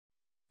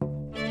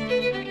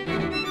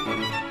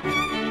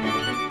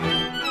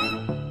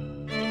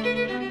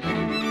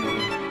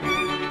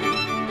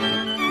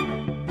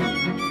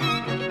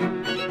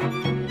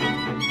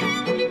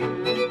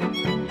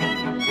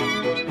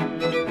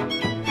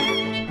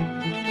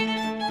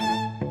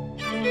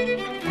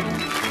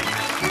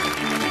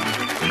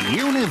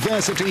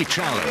University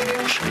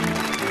Challenge.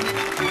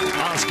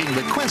 Asking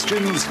the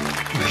questions,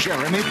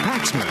 Jeremy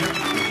Paxman.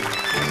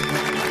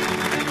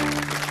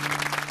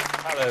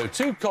 Hello.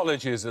 Two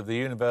colleges of the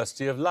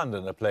University of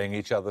London are playing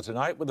each other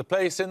tonight with a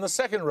place in the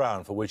second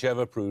round for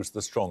whichever proves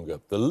the stronger.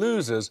 The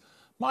losers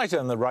might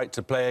earn the right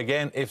to play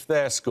again if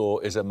their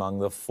score is among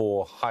the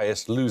 4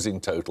 highest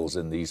losing totals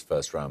in these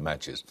first-round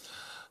matches.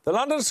 The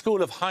London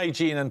School of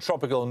Hygiene and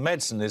Tropical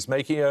Medicine is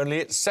making only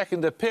its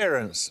second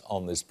appearance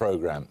on this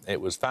programme. It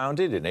was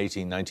founded in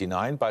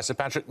 1899 by Sir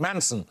Patrick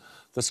Manson,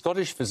 the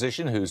Scottish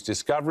physician whose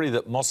discovery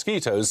that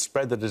mosquitoes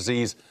spread the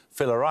disease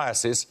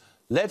filariasis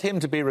led him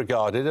to be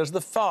regarded as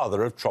the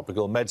father of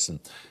tropical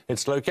medicine.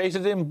 It's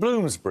located in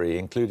Bloomsbury,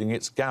 including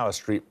its Gower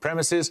Street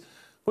premises,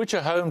 which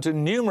are home to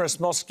numerous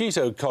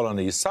mosquito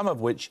colonies, some of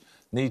which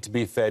need to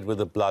be fed with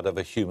the blood of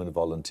a human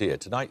volunteer.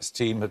 Tonight's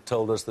team have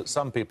told us that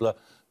some people are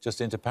just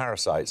into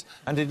parasites,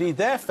 and indeed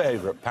their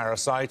favourite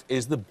parasite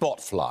is the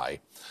botfly.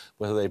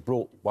 Whether they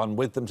brought one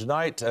with them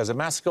tonight as a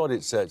mascot,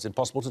 it's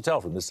impossible to tell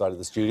from this side of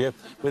the studio.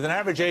 With an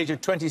average age of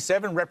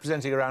 27,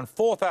 representing around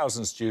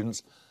 4,000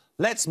 students,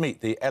 let's meet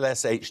the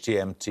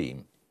LSHTM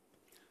team.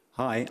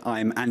 Hi,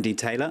 I'm Andy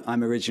Taylor.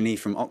 I'm originally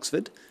from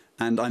Oxford,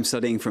 and I'm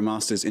studying for a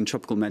Masters in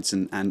Tropical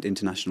Medicine and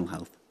International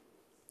Health.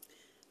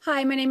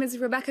 Hi, my name is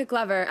Rebecca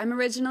Glover. I'm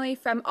originally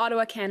from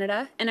Ottawa,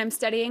 Canada, and I'm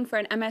studying for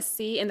an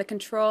MSc in the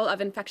control of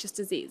infectious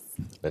disease.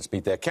 Let's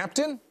meet their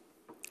captain.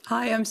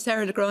 Hi, I'm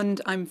Sarah Legrand.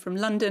 I'm from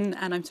London,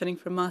 and I'm studying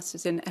for a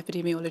Masters in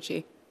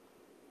Epidemiology.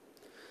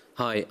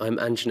 Hi, I'm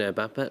Anjanair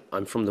Bapat.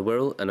 I'm from the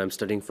Wirral, and I'm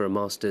studying for a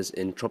Masters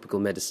in Tropical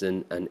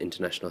Medicine and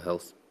International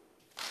Health.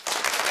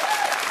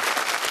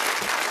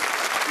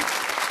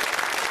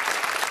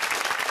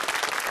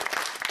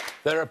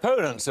 Their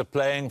opponents are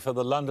playing for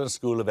the London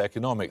School of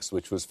Economics,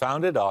 which was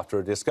founded after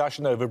a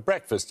discussion over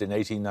breakfast in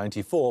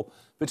 1894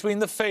 between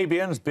the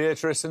Fabians,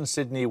 Beatrice and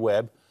Sidney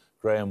Webb,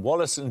 Graham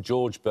Wallas and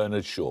George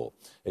Bernard Shaw.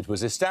 It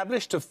was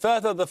established to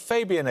further the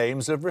Fabian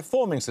aims of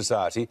reforming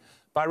society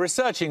by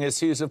researching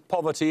issues of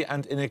poverty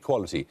and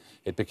inequality.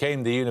 It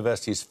became the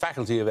university's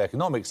Faculty of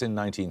Economics in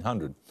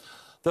 1900.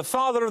 The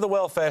father of the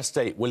welfare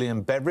state,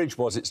 William Beveridge,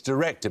 was its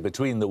director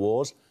between the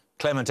wars.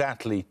 Clement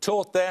Attlee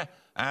taught there,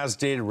 as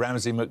did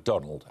Ramsay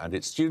MacDonald, and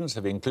its students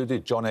have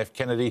included John F.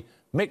 Kennedy,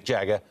 Mick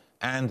Jagger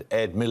and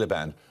Ed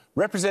Miliband.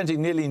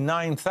 Representing nearly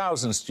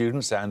 9,000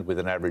 students and with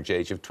an average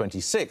age of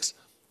 26,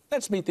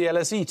 let's meet the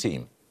LSE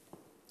team.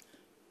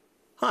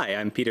 Hi,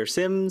 I'm Peter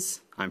Sims.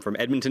 I'm from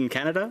Edmonton,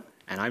 Canada,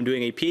 and I'm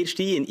doing a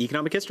PhD in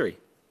economic history.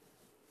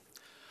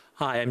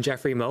 Hi, I'm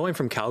Jeffrey Moe. I'm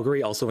from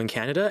Calgary, also in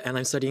Canada, and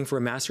I'm studying for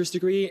a master's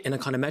degree in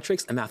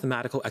econometrics and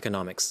mathematical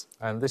economics.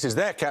 And this is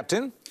their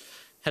captain.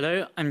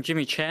 Hello, I'm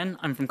Jimmy Chen.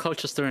 I'm from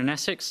Colchester in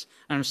Essex,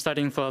 and I'm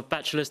studying for a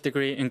bachelor's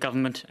degree in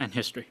government and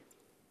history.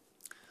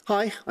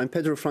 Hi, I'm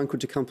Pedro Franco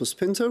de Campos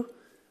Pinto.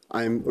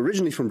 I'm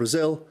originally from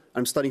Brazil.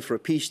 I'm studying for a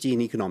PhD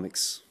in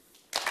economics.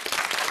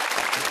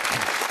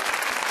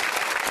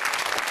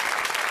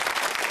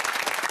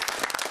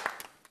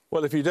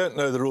 Well, if you don't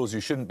know the rules,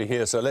 you shouldn't be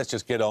here, so let's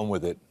just get on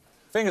with it.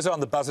 Fingers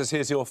on the buzzers,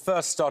 here's your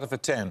first starter for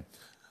 10.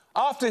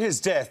 After his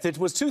death, it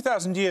was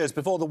 2,000 years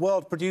before the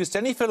world produced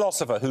any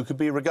philosopher who could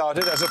be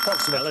regarded as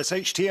approximately...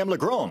 LSHTM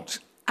Legrand.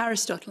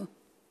 Aristotle.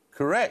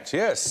 Correct,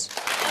 yes.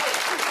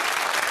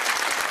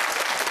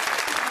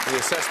 The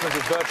assessment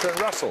of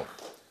Bertrand Russell.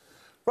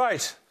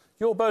 Right,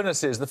 your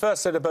bonuses. The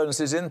first set of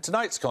bonuses in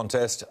tonight's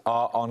contest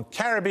are on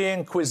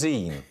Caribbean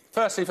cuisine.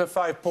 Firstly, for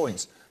 5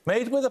 points.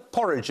 Made with a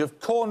porridge of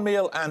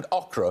cornmeal and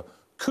okra,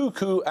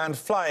 cuckoo and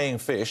flying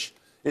fish,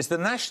 is the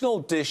national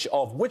dish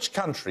of which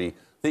country,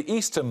 the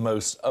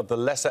easternmost of the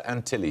Lesser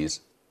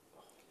Antilles?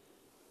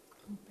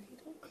 I'm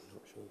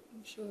not sure.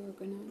 I'm sure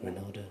Grenada.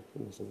 Grenada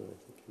wasn't what I was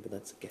thinking, but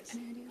that's a guess.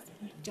 Any idea?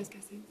 Just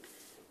guessing.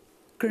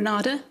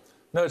 Grenada?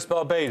 No, it's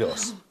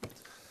Barbados.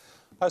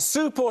 A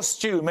soup or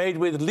stew made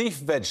with leaf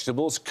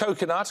vegetables,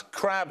 coconut,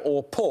 crab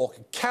or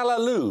pork,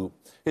 callaloo,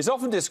 is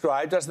often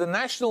described as the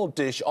national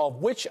dish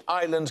of which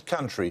island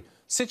country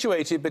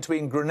situated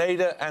between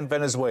Grenada and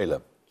Venezuela?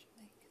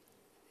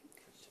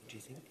 What do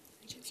you think?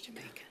 It's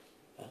Jamaica.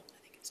 Huh? I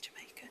think it's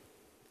Jamaica.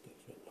 Go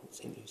for it, not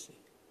St. Lucie.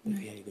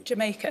 No.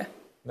 Jamaica.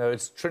 No,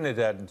 it's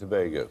Trinidad and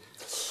Tobago.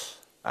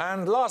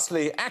 And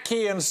lastly,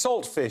 ackee and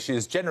saltfish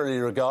is generally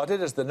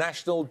regarded as the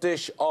national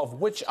dish of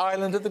which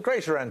island of the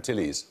Greater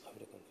Antilles? I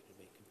would have gone for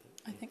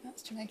Jamaica. I think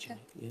that's Jamaica.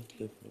 Yeah,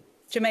 go for it.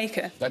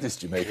 Jamaica. That is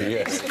Jamaica,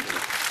 yes.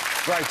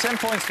 Right, 10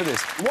 points for this.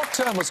 What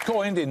term was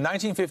coined in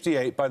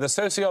 1958 by the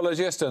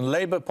sociologist and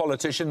Labour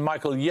politician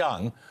Michael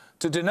Young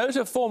to denote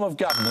a form of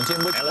government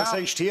in which...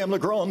 LSHTM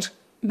Legrand.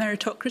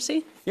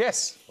 Meritocracy?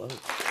 Yes. Wow.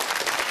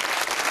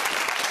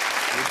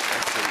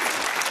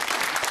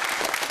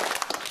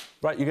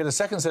 Right, you get a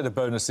second set of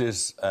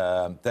bonuses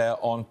there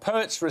on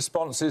poets'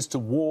 responses to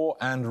war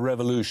and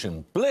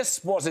revolution.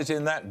 Bliss was it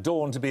in that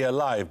dawn to be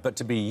alive, but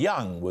to be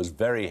young was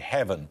very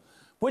heaven.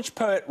 Which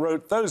poet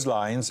wrote those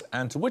lines,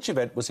 and to which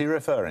event was he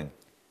referring?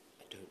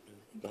 I don't know,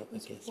 but I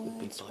guess it would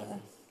be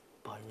Byron.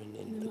 Byron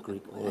in the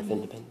Greek War of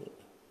Independence.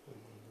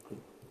 I think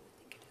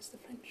it is the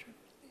French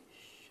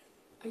Revolution.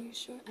 Are you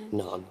sure?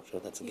 No, I'm not sure.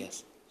 That's a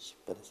guess.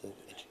 But it's an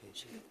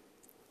education.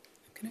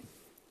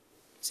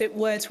 Is it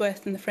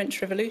Wordsworth and the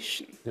French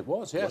Revolution? It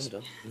was, yes.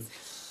 Well done.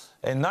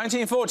 In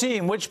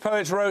 1914, which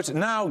poet wrote,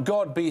 "Now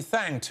God be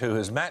thanked who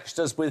has matched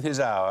us with his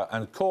hour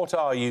and caught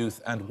our youth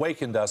and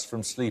wakened us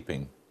from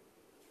sleeping"?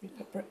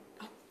 Rupert Brooke.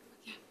 Oh,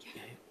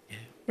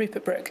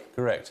 Rupert Brooke.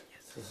 Correct.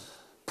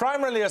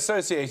 Primarily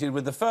associated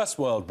with the First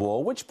World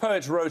War, which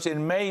poet wrote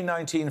in May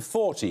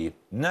 1940,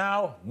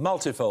 "Now,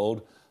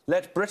 multifold,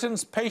 let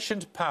Britain's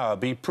patient power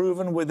be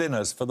proven within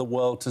us for the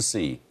world to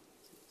see"?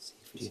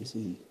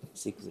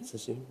 Secrets are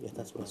soon. Yeah,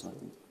 that's what I thought.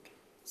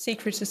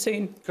 Secrets are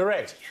soon.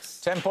 Correct. Yes.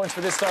 10 points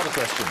for this starter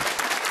question.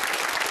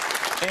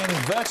 In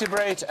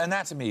vertebrate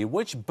anatomy,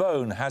 which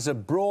bone has a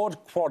broad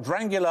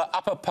quadrangular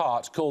upper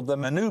part called the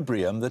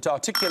manubrium that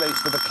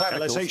articulates with the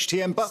clavicles?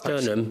 LSHTM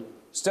buttocks. Sternum.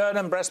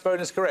 Sternum breastbone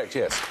is correct,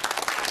 yes.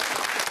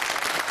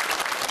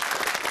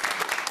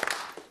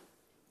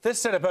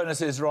 This set of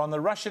bonuses are on the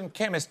Russian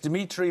chemist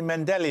Dmitry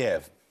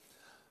Mendeleev.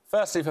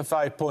 Firstly, for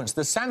 5 points,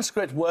 the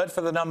Sanskrit word for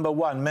the number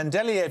 1.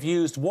 Mendeleev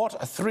used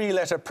what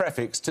three-letter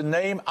prefix to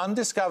name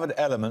undiscovered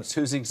elements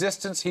whose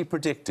existence he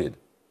predicted?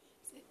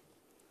 Is it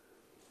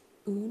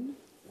Un?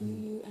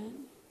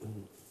 U-U-N?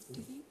 Do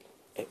you think?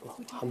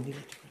 How many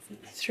letter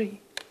prefix?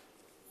 3.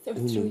 There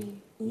were 3.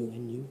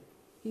 U-N-U.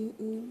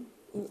 U-Un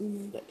or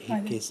Unu?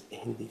 Ek is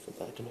Hindi for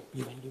that. I don't know.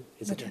 U-N-U.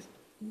 Is it?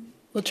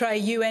 We'll try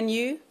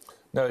UNU.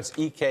 No, it's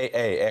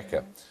EKA,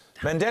 Eka.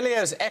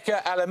 Mendeleev's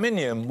Eka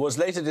aluminium was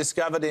later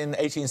discovered in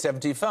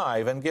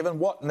 1875 and given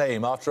what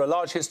name after a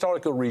large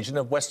historical region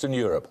of Western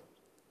Europe?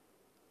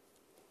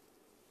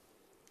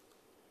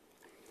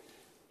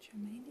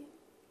 Germanium?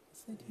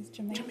 So it is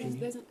Germanium.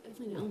 There's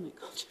definitely an element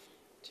called.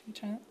 Should we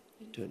try that?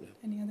 Don't know.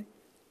 Any other?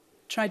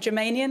 Try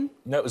Germanium.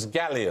 No, it was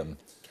gallium.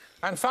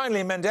 And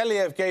finally,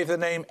 Mendeleev gave the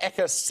name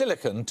Eka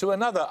silicon to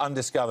another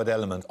undiscovered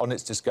element on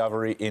its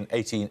discovery in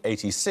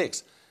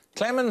 1886.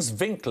 Clemens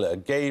Winkler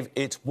gave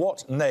it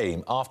what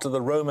name after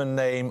the Roman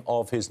name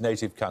of his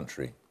native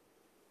country?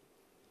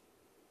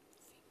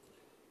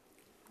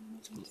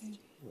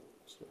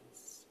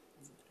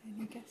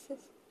 Any guesses?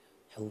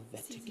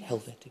 Helveticum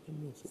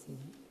or something,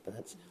 but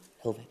that's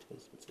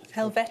Helveticus.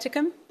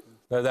 Helveticum.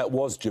 No, that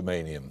was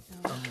germanium.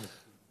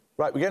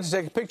 Right, we're going to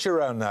take a picture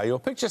round now. Your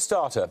picture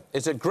starter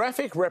is a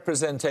graphic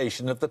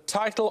representation of the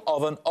title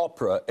of an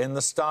opera in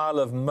the style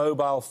of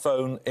mobile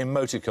phone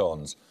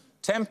emoticons.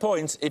 10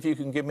 points if you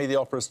can give me the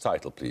opera's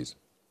title, please.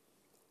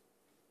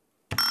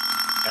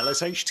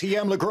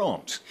 LSHTM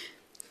Legrand.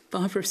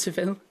 Barbara of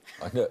Seville.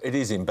 I know, it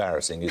is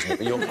embarrassing, isn't it?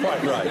 But you're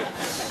quite right.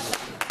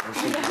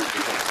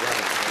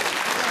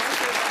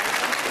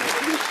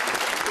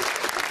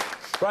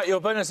 Right, your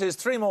bonus is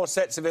 3 more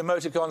sets of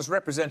emoticons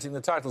representing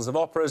the titles of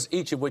operas,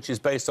 each of which is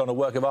based on a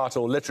work of art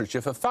or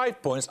literature. For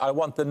 5 points, I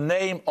want the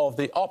name of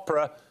the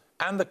opera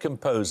and the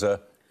composer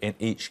in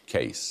each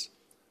case.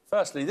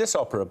 Firstly, this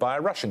opera by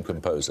a Russian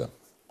composer.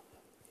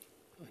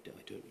 I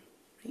don't know.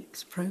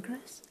 Rake's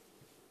Progress.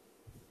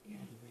 Yeah.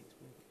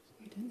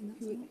 I don't think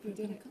that's an opera. I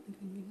can't think of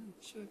anything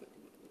else. Sure, but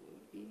what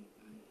would be?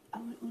 Oh,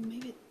 or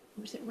maybe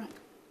was it Rack?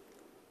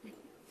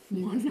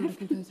 No, it's not a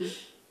composer.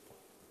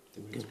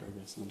 Rake's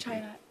Progress. Try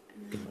that.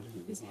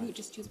 Who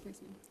just choose a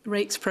person?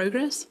 Rake's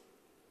Progress.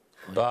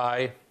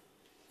 By...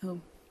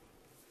 Oh.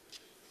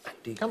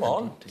 Come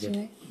on.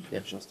 Yeah,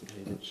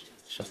 Shostakovich.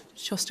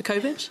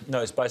 Shostakovich.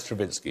 No, it's by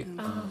Stravinsky.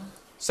 Oh.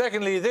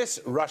 Secondly,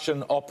 this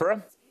Russian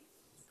opera.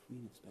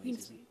 Queen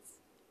of Spades.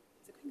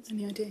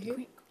 Any idea who?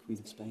 Queen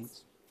of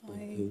Spades. By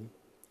Who?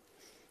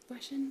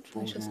 Russian.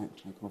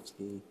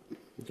 Tchaikovsky.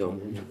 Go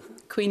on.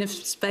 Queen of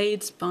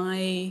Spades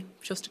by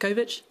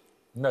Shostakovich.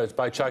 No, it's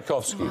by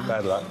Tchaikovsky.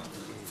 Bad luck.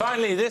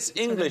 Finally, this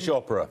English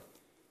opera.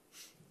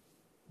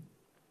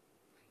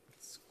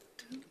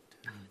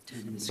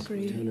 Turn and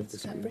Screw. Turn of the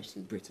Is that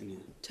Screw. Britain? Yeah.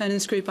 Turn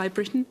and Screw by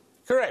Britain.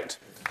 Correct.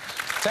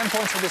 10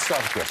 points for this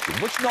starter question.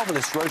 Which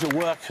novelist wrote a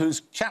work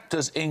whose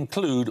chapters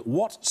include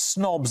What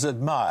Snobs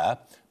Admire,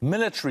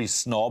 Military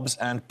Snobs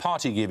and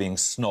Party-Giving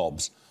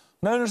Snobs?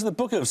 Known as the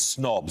Book of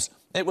Snobs,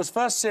 it was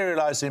first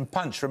serialised in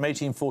Punch from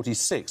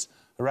 1846,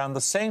 around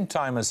the same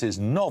time as his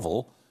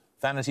novel,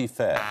 Vanity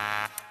Fair.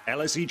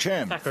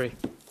 LSHTM. Thackeray.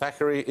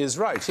 Thackeray is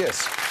right,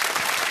 yes.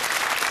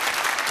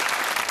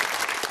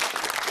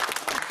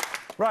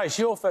 Right,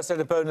 your first set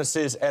of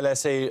bonuses,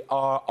 LSE,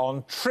 are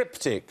on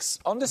triptychs.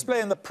 On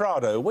display in the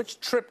Prado, which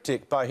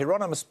triptych by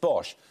Hieronymus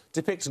Bosch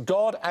depicts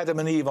God, Adam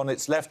and Eve on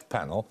its left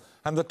panel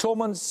and the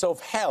torments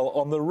of hell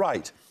on the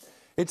right?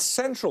 Its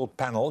central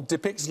panel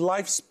depicts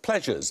life's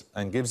pleasures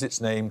and gives its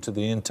name to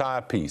the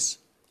entire piece.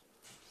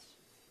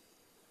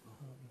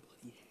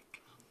 Bloody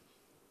heck.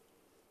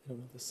 I don't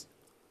know this.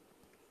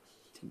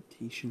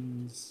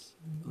 Temptations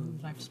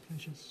of... Life's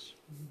pleasures.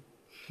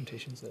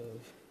 Temptations of...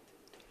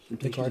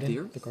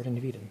 Temptations The Garden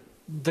of Eden.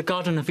 The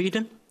Garden of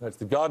Eden. That's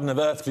the Garden of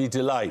Earthly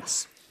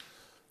Delights.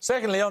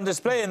 Secondly, on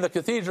display in the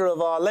Cathedral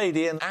of Our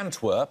Lady in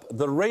Antwerp,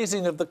 the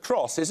Raising of the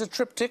Cross is a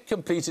triptych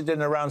completed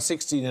in around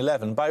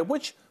 1611 by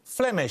which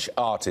Flemish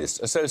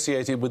artist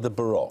associated with the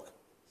Baroque?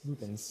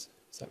 Rubens.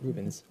 Is that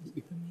Rubens?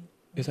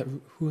 Is that...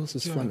 Who else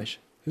is Flemish?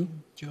 Who?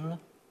 Dürer?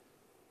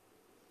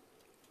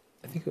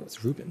 I think it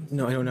was Rubens.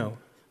 No, I don't know.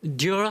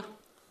 Dürer?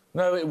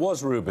 No, it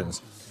was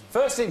Rubens.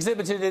 First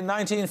exhibited in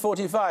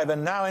 1945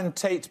 and now in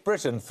Tate,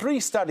 Britain, 3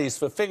 studies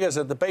for figures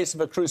at the base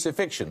of a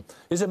crucifixion,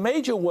 is a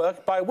major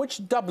work by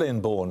which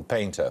Dublin-born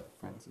painter?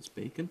 Francis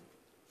Bacon.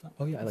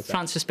 Oh, yeah, I like that.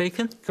 Francis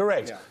Bacon?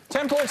 Correct. Yeah.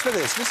 10 points for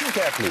this. Listen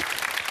carefully.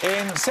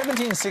 In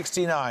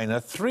 1769, a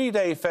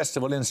 3-day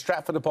festival in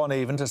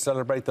Stratford-upon-Avon to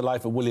celebrate the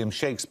life of William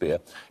Shakespeare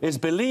is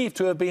believed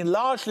to have been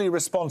largely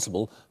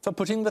responsible for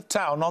putting the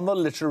town on the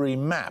literary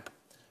map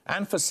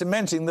and for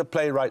cementing the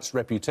playwright's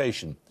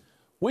reputation.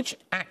 Which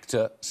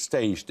actor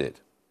staged it?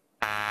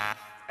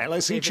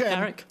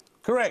 LSHTM.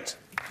 Correct.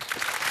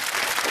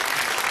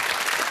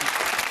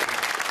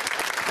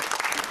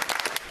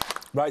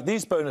 Right,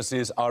 these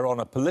bonuses are on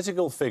a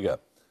political figure.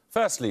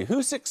 Firstly,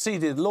 who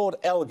succeeded Lord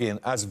Elgin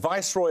as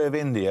Viceroy of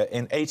India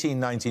in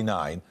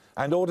 1899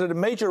 and ordered a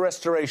major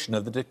restoration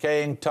of the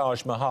decaying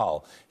Taj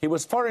Mahal? He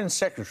was Foreign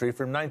Secretary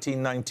from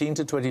 1919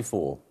 to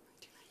 24.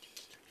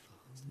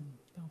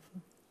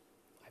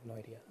 I have no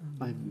idea.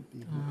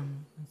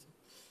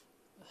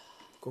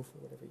 Go for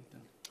whatever you've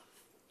done.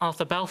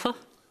 Arthur Balfour?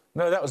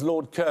 No, that was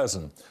Lord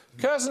Curzon.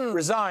 Curzon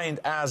resigned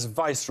as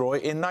Viceroy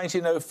in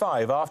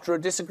 1905 after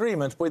a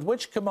disagreement with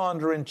which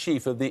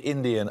Commander-in-Chief of the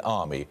Indian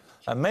Army,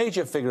 a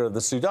major figure of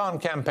the Sudan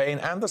campaign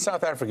and the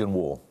South African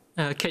War?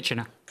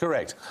 Kitchener.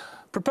 Correct.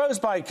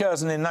 Proposed by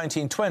Curzon in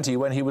 1920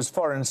 when he was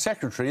Foreign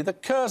Secretary, the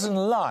Curzon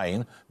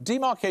Line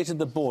demarcated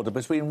the border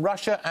between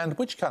Russia and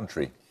which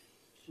country?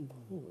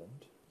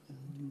 Poland.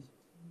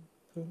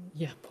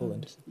 Yeah,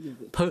 Poland.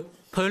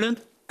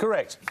 Poland?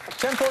 Correct.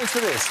 10 points for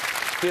this.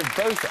 Give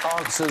both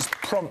answers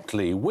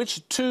promptly.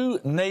 Which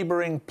 2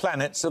 neighbouring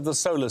planets of the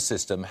solar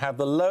system have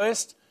the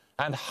lowest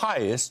and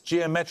highest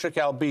geometric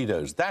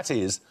albedos? That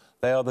is,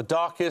 they are the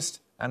darkest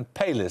and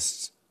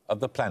palest of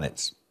the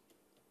planets.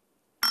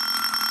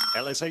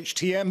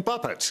 LSHTM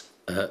Buppet.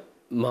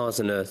 Mars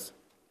and Earth.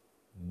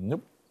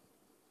 Nope.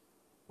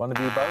 One of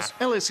you, Buzz?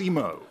 LSE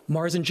Mo.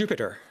 Mars and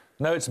Jupiter.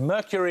 No, it's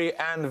Mercury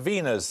and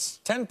Venus.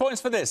 10 points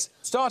for this.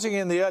 Starting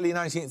in the early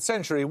 19th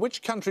century,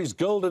 which country's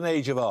golden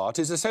age of art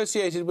is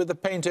associated with the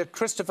painter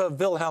Christopher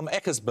Wilhelm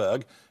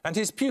Eckersberg and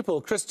his pupil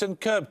Christian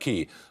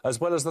Köbke, as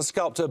well as the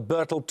sculptor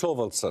Bertel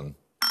Thorvaldsen?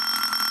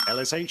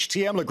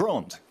 LSHTM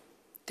Legrand.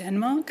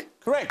 Denmark?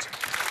 Correct.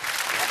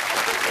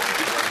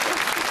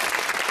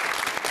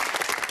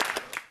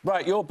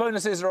 Right, your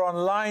bonuses are on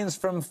lines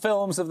from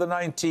films of the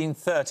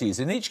 1930s.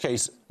 In each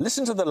case,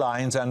 listen to the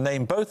lines and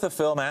name both the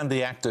film and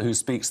the actor who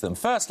speaks them.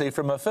 Firstly,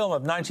 from a film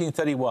of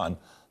 1931,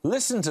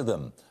 listen to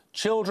them.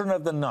 Children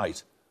of the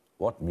Night.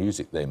 What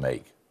music they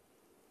make.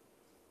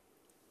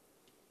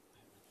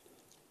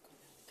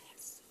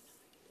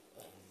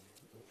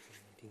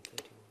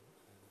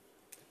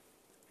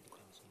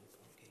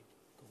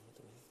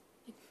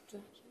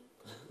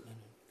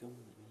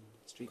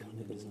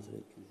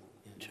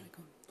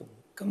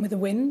 Gone with the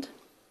Wind?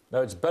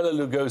 No, it's Bela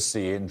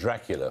Lugosi in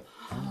Dracula.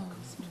 Oh.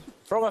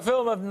 From a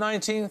film of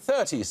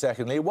 1930,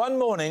 secondly, one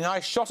morning I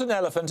shot an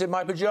elephant in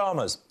my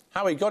pyjamas.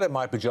 How he got in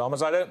my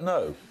pyjamas, I don't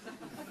know.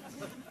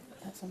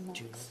 That's a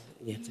Max.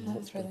 Yeah, it's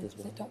That's really... Is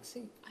it Duck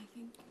Soup? I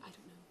think... I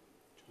don't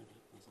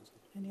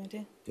know. Any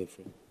idea? Go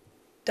for it.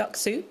 Duck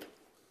Soup?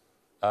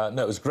 No,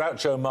 it was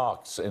Groucho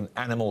Marx in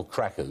Animal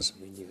Crackers.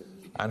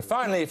 And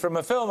finally, from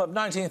a film of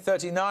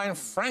 1939,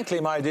 frankly,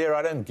 my dear,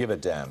 I don't give a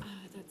damn.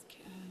 That's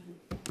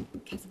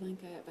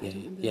Casablanca, but Yeah, I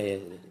don't remember yeah,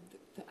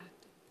 the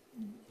actor.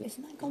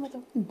 Isn't that Gone with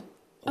the Wind?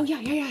 Oh,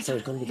 yeah.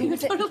 Sorry, Gone with the Who Wind.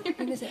 is it?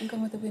 Who is it in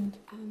Gone with the Wind?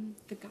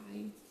 The guy.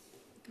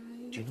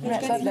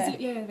 Rhett Butler.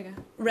 Yeah, the guy.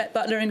 Rhett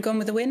Butler in Gone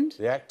with the Wind?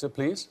 The actor,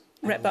 please.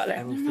 Rhett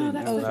Butler. No,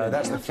 that's No,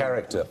 that's the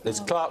character. It's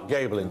Clark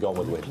Gable in Gone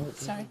with the Wind.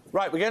 Sorry.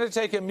 Right, we're going to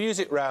take a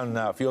music round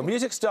now. For your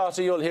music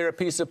starter, you'll hear a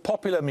piece of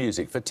popular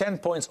music. For 10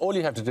 points, all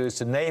you have to do is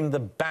to name the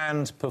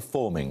band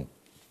performing.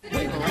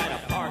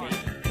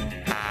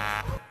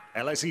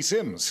 LSE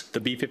Sims. The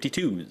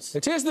B-52s.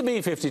 It is the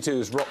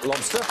B-52s, Rock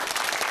Lobster.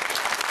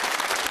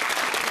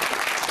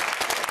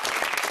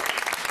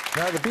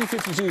 Now, the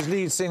B-52's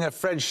lead singer,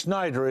 Fred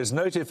Schneider, is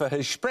noted for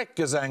his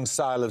Sprechgesang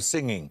style of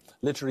singing,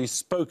 literally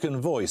spoken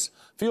voice.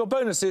 For your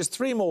bonuses,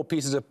 3 more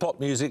pieces of pop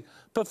music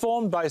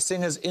performed by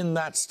singers in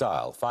that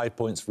style. 5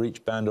 points for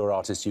each band or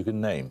artist you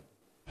can name.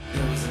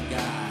 There was a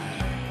guy.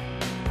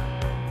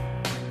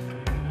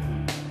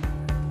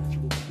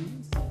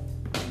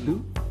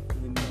 Who?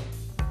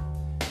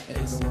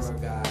 There's a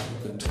guy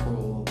who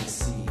controlled the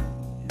sea.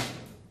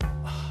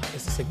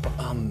 Is this like,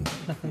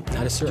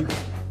 not a sir?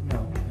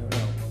 No.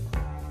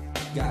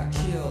 Got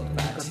killed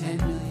by 10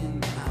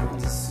 million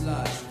pounds of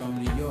sludge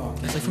from New York.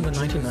 It's like from the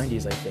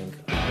 1990s, I think.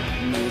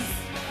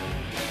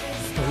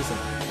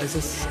 Is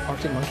this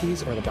Arctic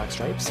Monkeys or the Black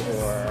Stripes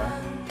or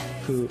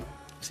who?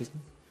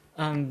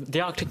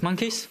 The Arctic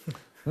Monkeys?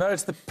 No,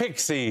 it's the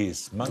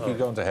Pixies. Monkey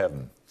Gone to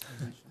Heaven.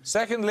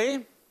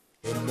 Secondly,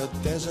 in the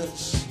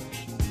deserts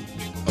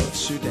of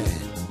Sudan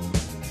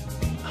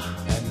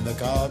and the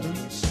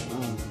gardens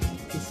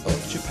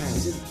of Japan.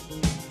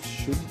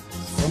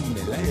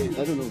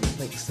 I don't know.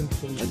 Like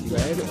Simple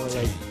Red or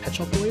like Pet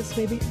Shop Boys,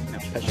 maybe? No,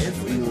 Pet Shop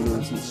Boys. No,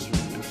 it's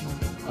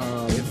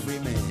not. Every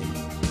man.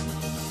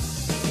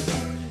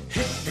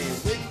 Hit me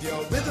with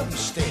your rhythm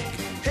stick.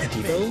 Hit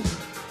me.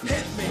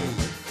 Hit me.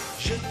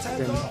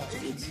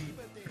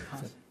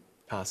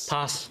 Pass.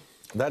 Pass.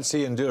 That's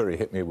Ian Dury,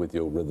 Hit Me With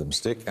Your Rhythm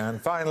Stick.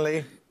 And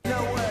finally...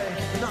 No way,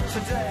 not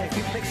today.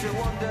 It makes you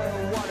wonder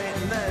what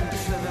it meant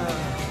to know.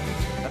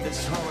 And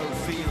this hollow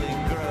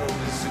feeling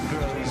grows and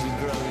grows and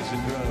grows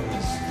and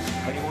grows.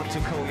 And you want to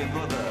call your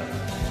mother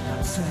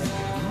and say,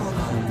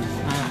 Mother.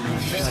 I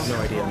have no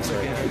idea, I'm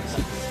sorry.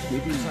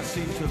 Because I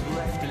seem to have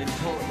left an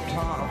important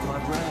part of my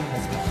brain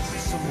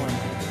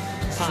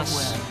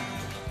somewhere.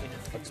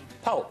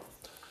 Pulp.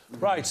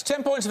 Right,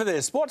 10 points for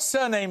this. What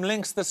surname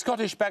links the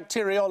Scottish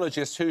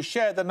bacteriologist who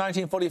shared the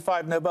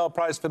 1945 Nobel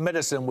Prize for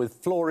Medicine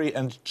with Florey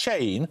and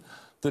Chain,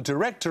 the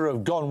director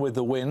of Gone with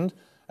the Wind,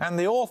 and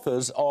the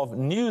authors of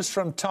News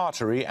from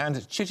Tartary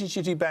and Chitty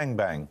Chitty Bang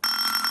Bang?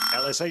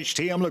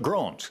 LSHTM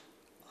Legrand.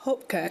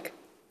 Hopkirk.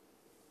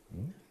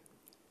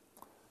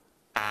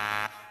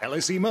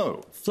 LSE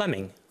Mo.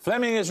 Fleming.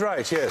 Fleming is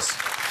right, yes.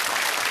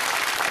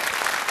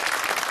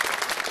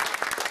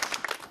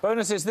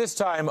 Bonuses this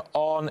time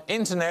on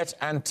Internet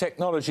and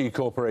Technology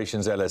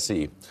Corporation's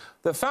LSE.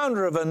 The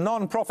founder of a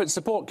non-profit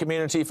support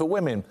community for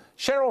women,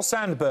 Sheryl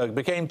Sandberg,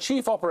 became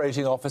Chief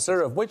Operating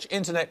Officer of which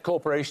Internet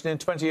corporation in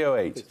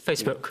 2008?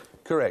 Facebook.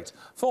 Correct.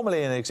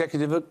 Formerly an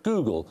executive at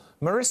Google,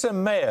 Marissa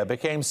Mayer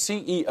became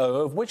CEO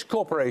of which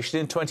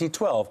corporation in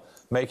 2012,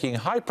 making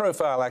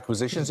high-profile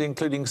acquisitions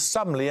including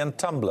Sumley and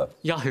Tumblr?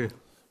 Yahoo.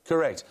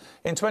 Correct.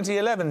 In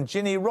 2011,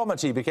 Ginny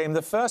Rometty became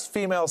the first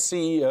female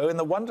CEO in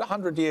the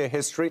 100-year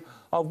history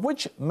of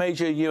which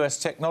major US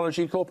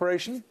technology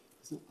corporation?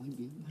 Is it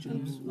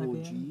IBM? Or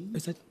GE?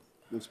 Is that...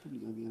 No, it's probably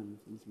IBM.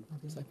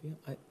 Is IBM?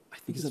 I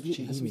think it's GE,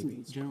 maybe.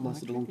 It's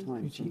lasted a long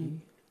time. GE?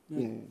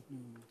 Yeah.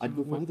 I'd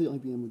go for either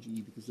IBM or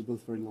GE because they're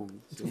both very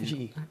long. So.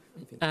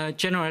 GE.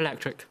 General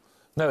Electric.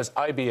 No, it's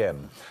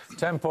IBM.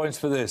 10 points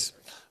for this.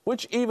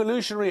 Which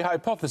evolutionary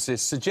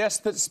hypothesis suggests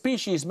that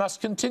species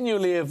must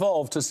continually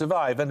evolve to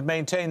survive and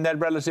maintain their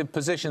relative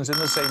positions in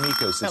the same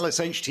ecosystem?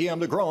 LSHTM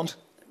Legrand.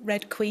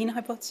 Red Queen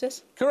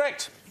hypothesis.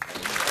 Correct.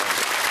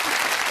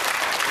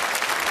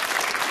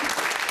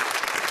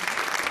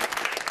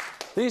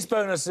 These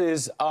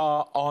bonuses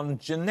are on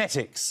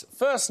genetics.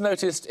 First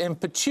noticed in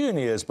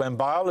petunias when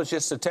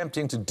biologists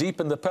attempting to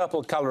deepen the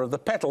purple colour of the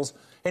petals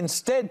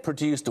instead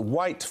produced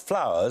white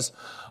flowers.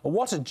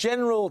 What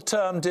general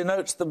term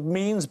denotes the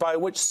means by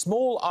which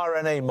small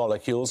RNA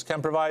molecules can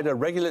provide a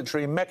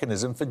regulatory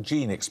mechanism for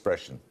gene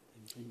expression?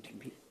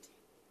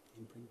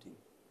 Imprinting.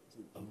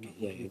 Okay,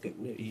 yeah, you get...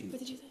 What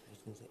did you say?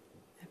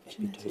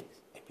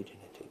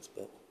 Epigenetics,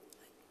 but...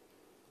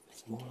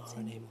 Small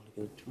RNA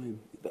molecule.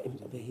 But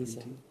he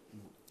said...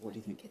 What do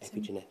you think?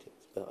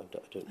 Epigenetics, but I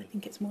don't know. I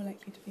think it's more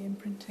likely to be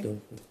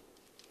imprinting.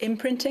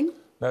 Imprinting?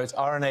 No, it's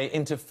RNA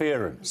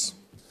interference.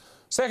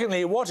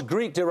 Secondly, what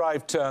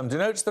Greek-derived term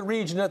denotes the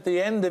region at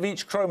the end of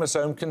each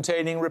chromosome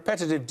containing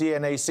repetitive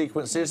DNA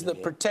sequences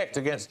that protect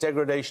against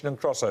degradation and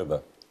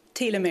crossover?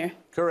 Telomere.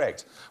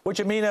 Correct. Which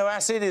amino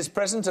acid is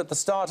present at the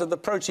start of the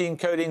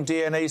protein-coding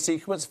DNA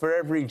sequence for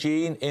every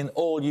gene in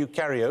all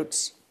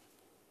eukaryotes?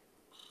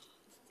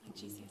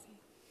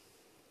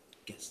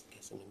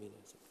 Guess an amino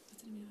acid.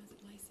 What's an amino acid?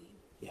 Lysine.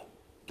 Yeah,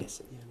 guess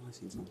it. Yeah,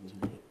 lysine's not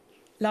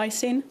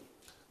Lysine.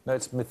 No,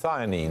 it's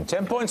methionine.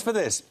 10 points for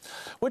this.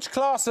 Which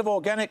class of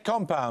organic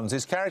compounds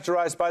is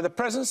characterised by the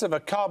presence of a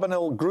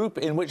carbonyl group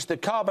in which the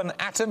carbon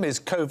atom is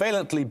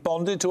covalently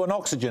bonded to an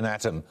oxygen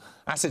atom?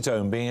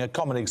 Acetone being a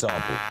common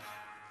example.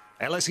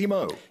 LSE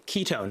Mo.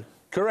 Ketone.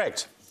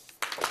 Correct.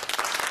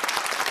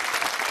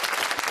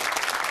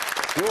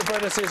 Your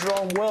bonuses are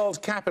on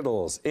world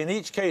capitals. In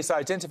each case,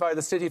 identify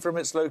the city from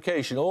its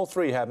location. All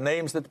three have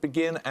names that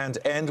begin and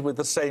end with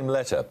the same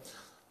letter.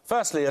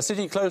 Firstly, a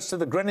city close to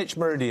the Greenwich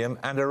Meridian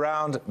and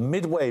around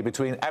midway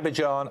between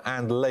Abidjan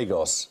and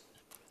Lagos.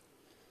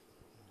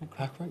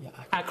 Accra? Yeah,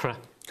 Accra.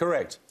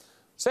 Correct.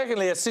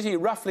 Secondly, a city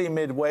roughly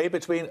midway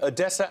between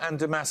Odessa and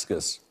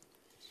Damascus.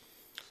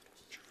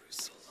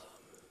 Jerusalem,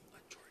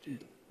 Jordan,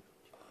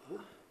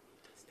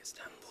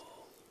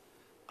 Istanbul,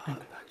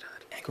 Baghdad.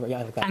 Ankara,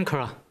 yeah, Baghdad.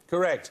 Ankara.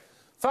 Correct.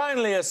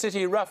 Finally, a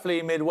city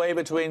roughly midway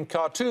between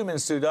Khartoum in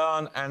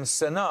Sudan and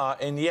Sana'a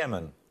in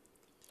Yemen.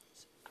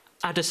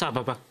 Addis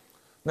Ababa.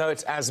 No,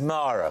 it's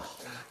Asmara.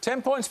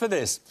 10 points for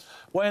this.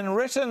 When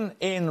written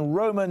in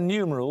Roman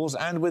numerals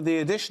and with the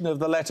addition of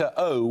the letter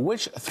O,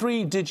 which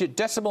three-digit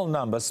decimal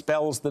number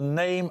spells the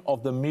name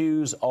of the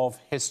muse of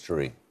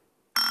history?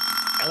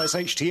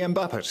 LSHTM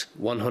Buppet.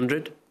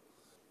 100.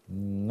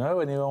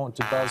 No, anyone want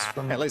to buzz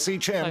from... LSE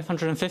Chen.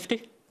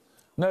 550.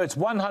 No, it's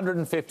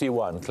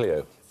 151,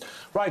 Cleo.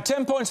 Right,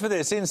 10 points for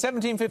this. In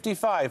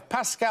 1755,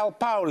 Pascal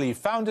Paoli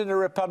founded a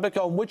republic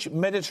on which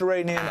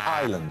Mediterranean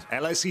island?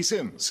 LSE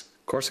Sims.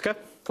 Corsica.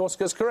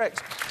 Corsica's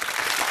correct.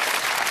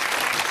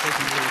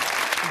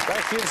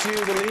 That gives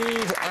you the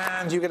lead,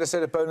 and you get a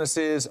set of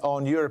bonuses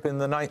on Europe in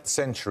the 9th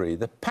century.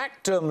 The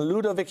Pactum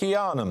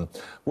Ludovicianum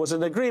was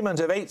an agreement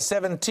of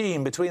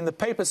 817 between the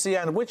papacy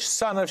and which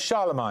son of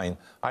Charlemagne?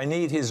 I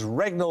need his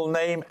regnal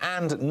name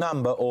and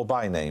number or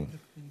by name.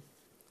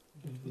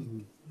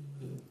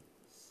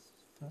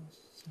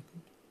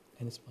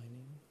 And it's by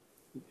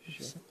name.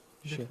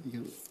 Sure.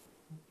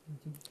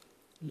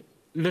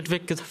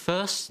 Ludwig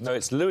I? No,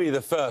 it's Louis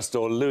I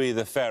or Louis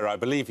the Fair. I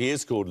believe he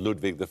is called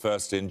Ludwig I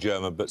in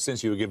German, but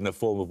since you were given a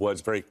form of words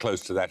very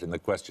close to that in the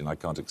question, I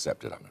can't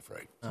accept it, I'm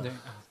afraid.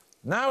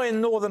 Now in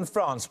northern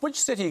France, which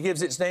city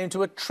gives its name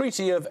to a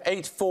treaty of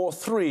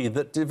 843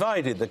 that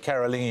divided the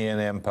Carolingian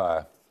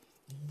Empire?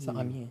 It's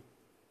Amiens.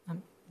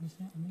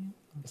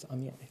 It's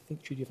Amiens. I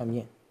think Treaty of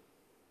Amiens.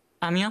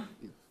 Amiens?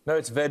 No,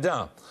 it's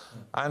Verdun.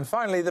 And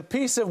finally, the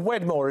Peace of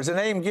Wedmore is a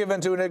name given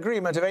to an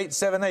agreement of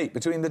 878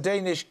 between the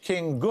Danish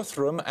king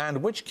Guthrum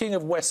and which king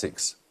of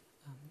Wessex?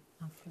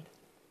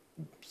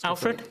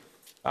 Alfred?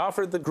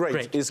 Alfred the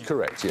Great is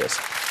correct, yes.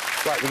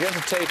 Right, we're going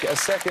to take a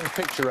second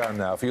picture round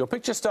now. For your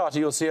picture starter,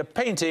 you'll see a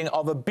painting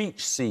of a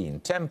beach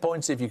scene. 10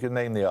 points if you can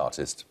name the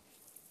artist.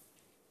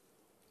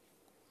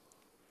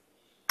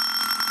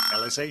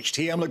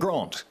 LSHTM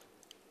Legrand.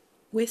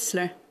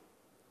 Whistler.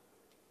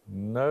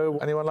 No.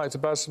 Anyone like to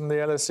buzz from the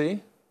LSE?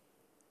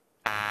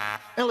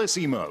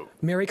 LSE Mo.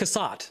 Mary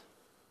Cassatt.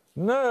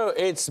 No,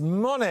 it's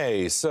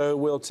Monet. So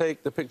we'll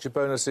take the picture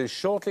bonuses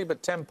shortly,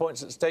 but 10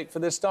 points at stake for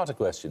this starter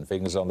question.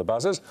 Fingers on the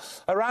buzzers.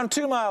 Around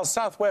 2 miles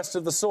southwest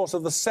of the source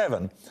of the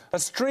Severn, a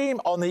stream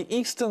on the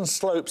eastern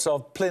slopes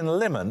of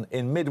Plynlimmon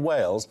in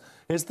mid-Wales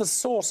is the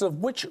source of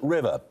which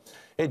river?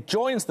 It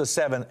joins the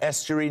Severn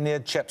estuary near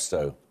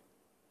Chepstow.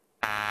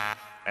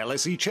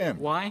 LSE Chen.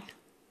 Why?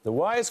 The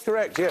Y is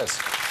correct, yes.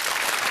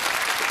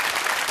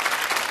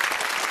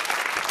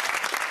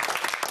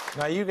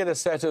 Now, you get a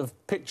set of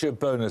picture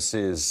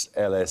bonuses,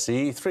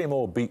 LSE. 3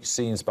 more beach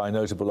scenes by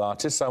notable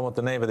artists. I want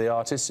the name of the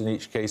artist in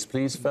each case,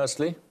 please,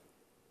 firstly.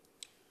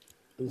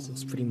 This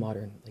is pretty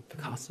modern, like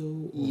Picasso?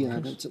 Or Yeah,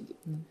 that's...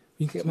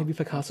 You can get maybe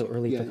Picasso,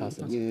 early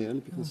Picasso. Yeah,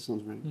 early Picasso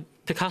sounds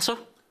right. Picasso?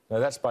 No,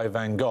 that's by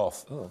Van Gogh.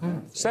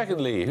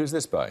 Secondly, who's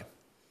this by?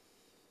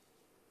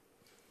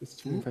 This is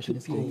from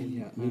Impressionistic.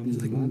 Yeah, maybe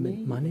like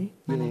Manet?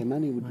 Yeah,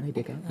 Manet would... Manet,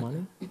 Degas,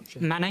 Manet?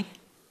 Sure. Manet?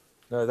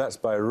 No, that's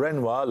by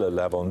Renoir, Le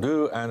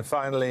Lavandou. And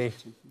finally...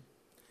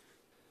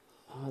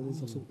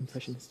 there's also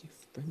Impressionistic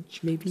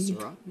French, maybe?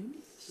 Seurat, maybe?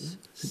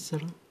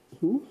 Seurat?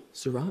 Who?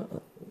 Seurat?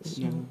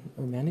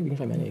 Or Manet? We can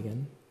try Manet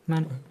again.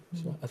 Manet.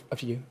 Up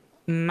to you.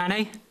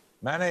 Manet?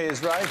 Manet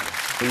is right.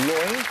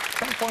 Loin,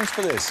 10 points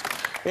for this.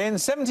 In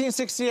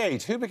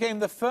 1768, who became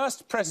the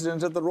first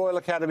president of the Royal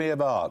Academy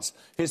of Arts?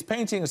 His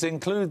paintings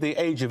include The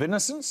Age of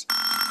Innocence.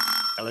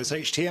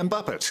 LSHTM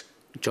Buppet.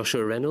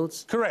 Joshua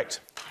Reynolds.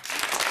 Correct.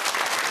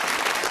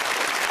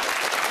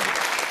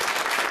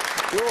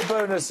 Your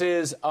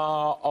bonuses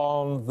are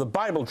on the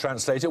Bible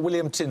translator,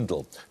 William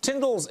Tyndale.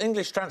 Tyndale's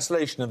English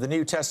translation of the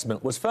New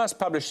Testament was first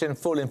published in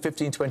full in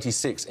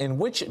 1526. In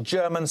which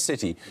German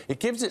city? It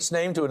gives its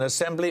name to an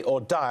assembly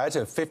or diet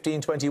of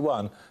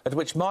 1521 at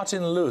which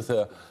Martin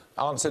Luther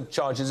answered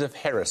charges of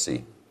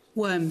heresy.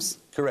 Worms.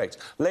 Correct.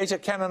 Later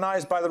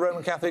canonised by the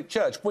Roman Catholic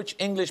Church, which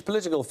English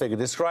political figure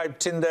described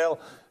Tyndale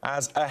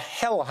as a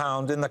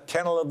hellhound in the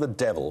kennel of the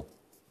devil?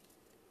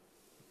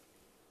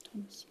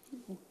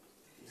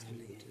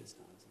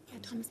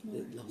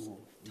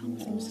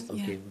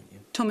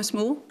 Thomas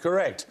More.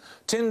 Correct.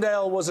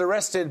 Tyndale was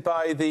arrested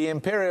by the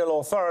imperial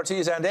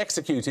authorities and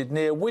executed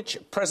near which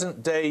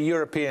present-day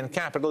European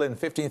capital in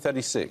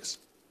 1536?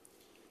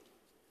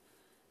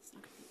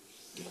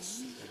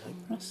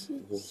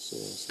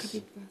 Brussels. Could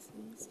be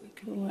Brussels.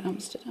 Or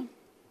Amsterdam.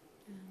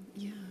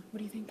 Yeah, what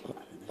do you think?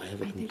 I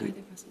think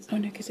either Brussels. Oh,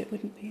 no, because it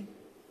wouldn't be.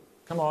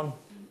 Come on.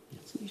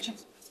 You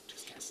just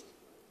guess.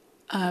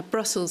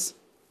 Brussels.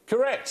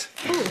 Correct.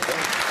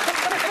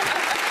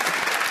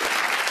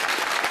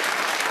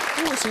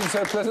 You seem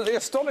so pleasantly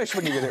astonished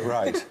when you get it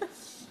right.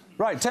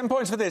 Right, 10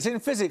 points for this. In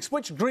physics,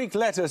 which Greek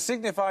letter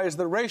signifies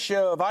the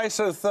ratio of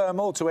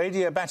isothermal to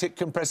adiabatic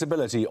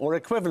compressibility, or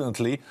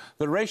equivalently,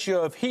 the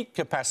ratio of heat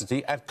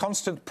capacity at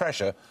constant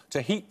pressure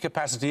to heat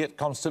capacity at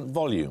constant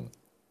volume?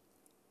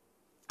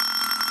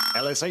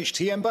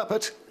 LSHTM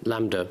Buppet.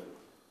 Lambda.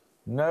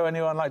 No,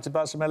 anyone like to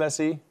buzz from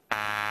LSE?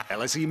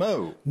 LSE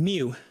Mo.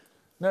 Mu.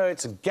 No,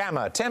 it's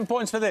gamma. 10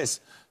 points for this.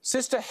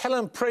 Sister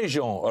Helen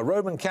Préjean, a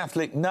Roman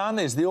Catholic nun,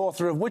 is the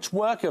author of which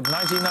work of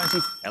 1990...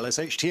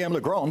 LSHTM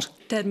Legrand.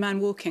 Dead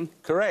Man Walking.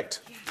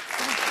 Correct.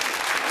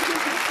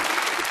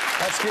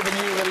 That's given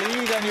you the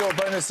lead, and your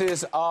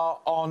bonuses are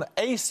on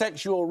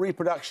asexual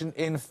reproduction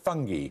in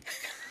fungi.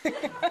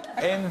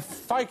 In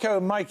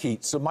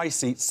phycomycetes or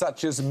mycetes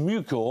such as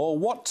mucor,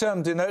 what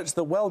term denotes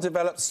the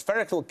well-developed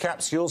spherical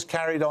capsules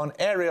carried on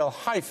aerial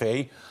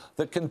hyphae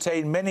that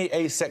contain many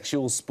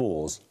asexual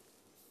spores?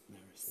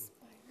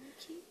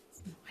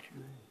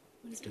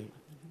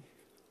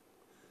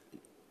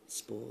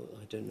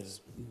 I don't know.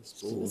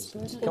 Spores.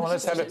 Come on,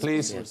 let's have it,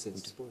 please.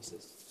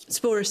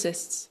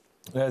 Sporocysts.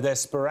 No, they're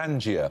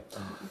sporangia.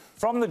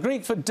 From the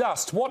Greek for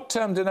dust, what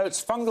term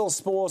denotes fungal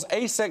spores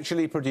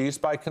asexually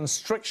produced by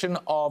constriction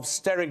of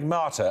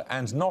sterigmata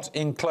and not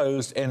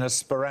enclosed in a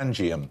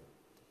sporangium?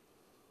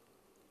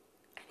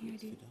 Any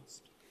idea?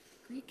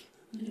 Greek?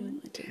 No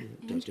idea.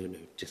 No,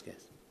 just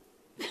guess.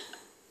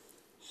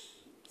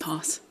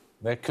 Pass.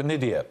 They're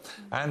conidia.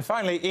 And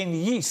finally, in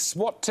yeasts,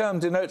 what term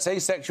denotes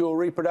asexual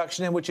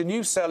reproduction in which a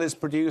new cell is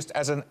produced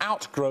as an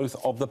outgrowth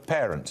of the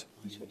parent?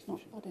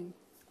 Budding.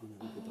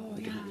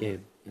 Yeah.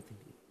 What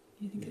do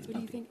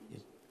you think?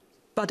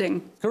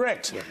 Budding.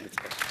 Correct.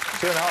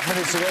 2.5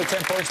 minutes to go,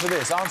 10 points for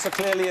this. Answer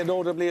clearly and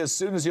audibly as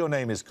soon as your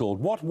name is called.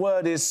 What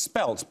word is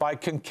spelt by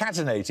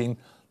concatenating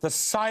the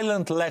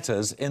silent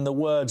letters in the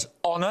words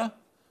honour,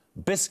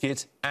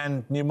 biscuit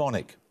and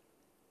mnemonic?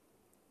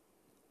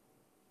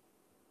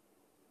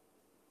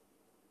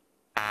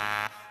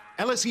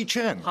 LSE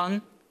Chen.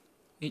 Hun.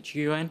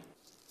 H-U-N.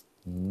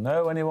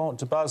 No, anyone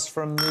to buzz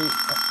from the...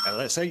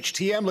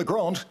 LSHTM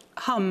Legrand.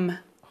 Hum.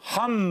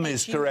 Hum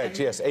is correct,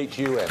 yes,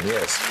 H-U-M,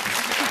 yes.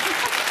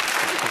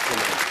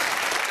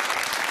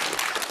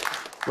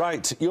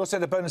 Right, your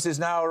set of bonuses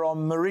now are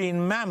on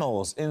marine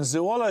mammals. In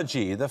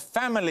zoology, the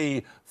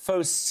family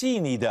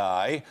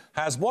Phocinidae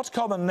has what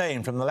common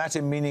name from the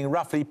Latin meaning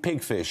roughly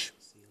pigfish?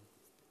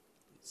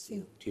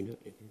 Seal. Do you know?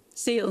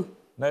 Seal.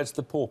 No, it's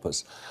the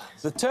porpoise.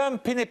 The term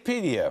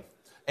Pinnipedia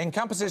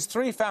encompasses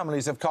 3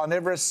 families of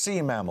carnivorous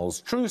sea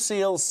mammals: true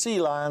seals, sea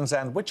lions,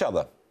 and which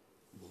other?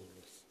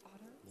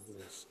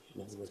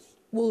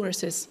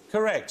 Walruses.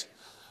 Correct.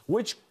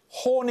 Which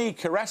horny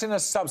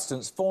keratinous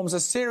substance forms a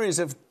series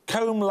of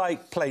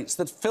comb-like plates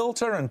that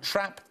filter and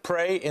trap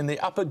prey in the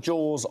upper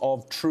jaws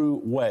of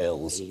true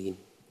whales? Baleen.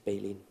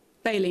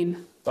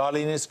 Baleen.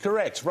 Baleen is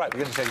correct. Right,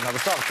 we're going to take another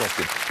start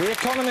question. The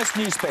Economist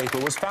newspaper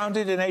was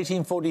founded in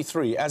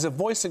 1843 as a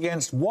voice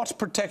against what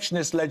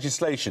protectionist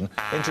legislation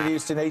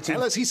introduced in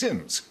LSE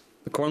Sims.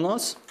 The Corn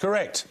Laws?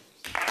 Correct.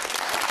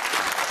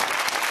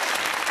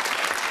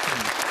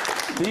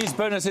 These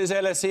bonuses,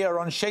 LSE, are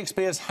on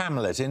Shakespeare's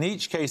Hamlet. In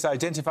each case,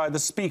 identify the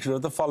speaker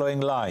of the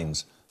following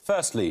lines.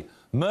 Firstly,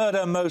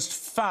 murder most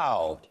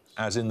foul,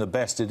 as in the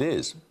best it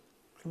is.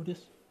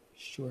 Claudius?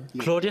 Sure.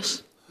 Yeah.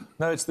 Claudius?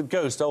 No, it's the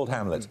ghost, old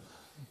Hamlet.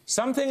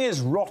 Something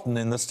is rotten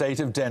in the state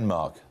of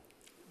Denmark.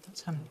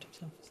 That's Hamlet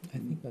himself. I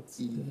think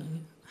that's...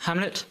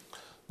 Hamlet?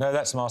 No,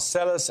 that's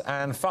Marcellus.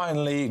 And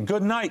finally,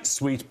 good night,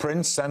 sweet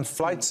prince, and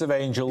flights of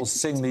angels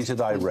sing thee to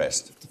thy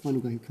rest. The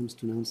final guy who comes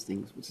to announce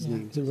things. What's his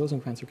name? Is it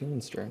Rosencrantz or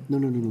Guildenstern? No.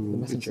 The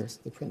messenger,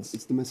 the prince.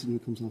 It's the messenger who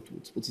comes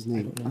afterwards. What's his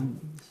name? I don't know.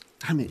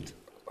 Damn it.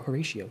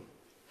 Horatio.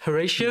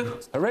 Horatio?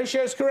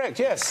 Horatio is correct,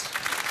 yes.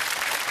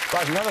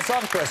 Right, another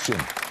starter question.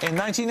 In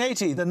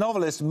 1980, the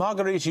novelist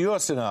Marguerite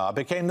Yourcenar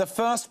became the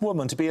first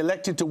woman to be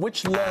elected to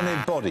which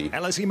learned body?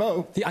 LSE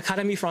Mo. The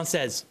Académie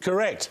Française.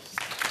 Correct.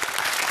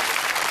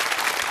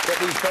 Get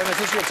these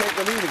bonuses, you'll take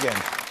the lead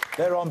again.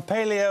 They're on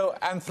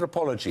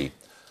paleoanthropology.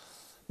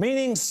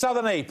 Meaning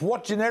southern ape,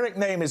 what generic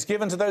name is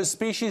given to those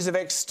species of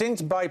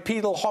extinct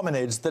bipedal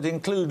hominids that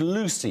include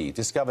Lucy,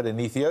 discovered in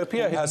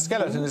Ethiopia? Her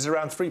skeleton is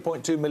around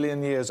 3.2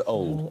 million years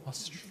old.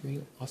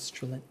 Australian.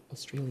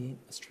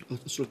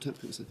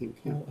 Australopithecus, I think.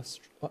 Yeah.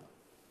 What?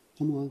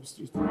 Homo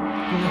australopithecus.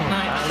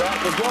 And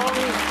at the gong,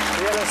 the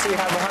LSE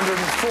have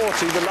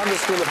 140, the London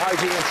School of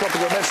Hygiene and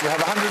Tropical Medicine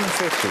have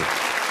 150.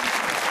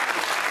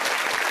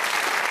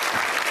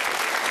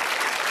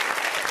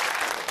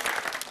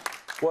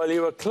 Well,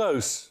 you were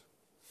close,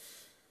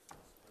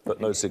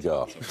 but no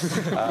cigar.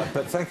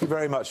 But thank you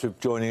very much for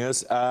joining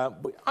us.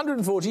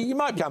 140, you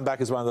might come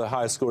back as one of the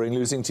highest-scoring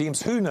losing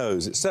teams. Who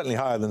knows? It's certainly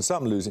higher than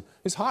some losing.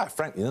 It's higher,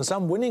 frankly, than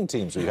some winning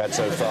teams we've had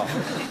so far.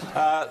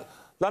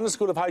 London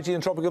School of Hygiene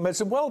and Tropical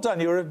Medicine, well done.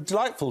 You're a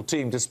delightful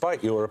team,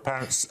 despite your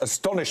apparent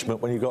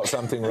astonishment when you got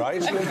something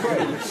right. You're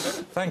great.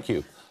 Thank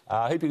you.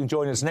 I hope you can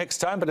join us next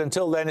time, but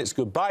until then, it's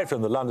goodbye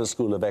from the London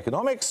School of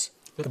Economics.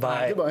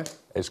 Goodbye. Goodbye.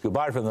 It's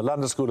goodbye from the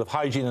London School of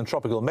Hygiene and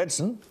Tropical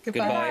Medicine.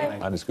 Goodbye.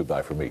 And it's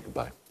goodbye from me.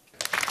 Goodbye.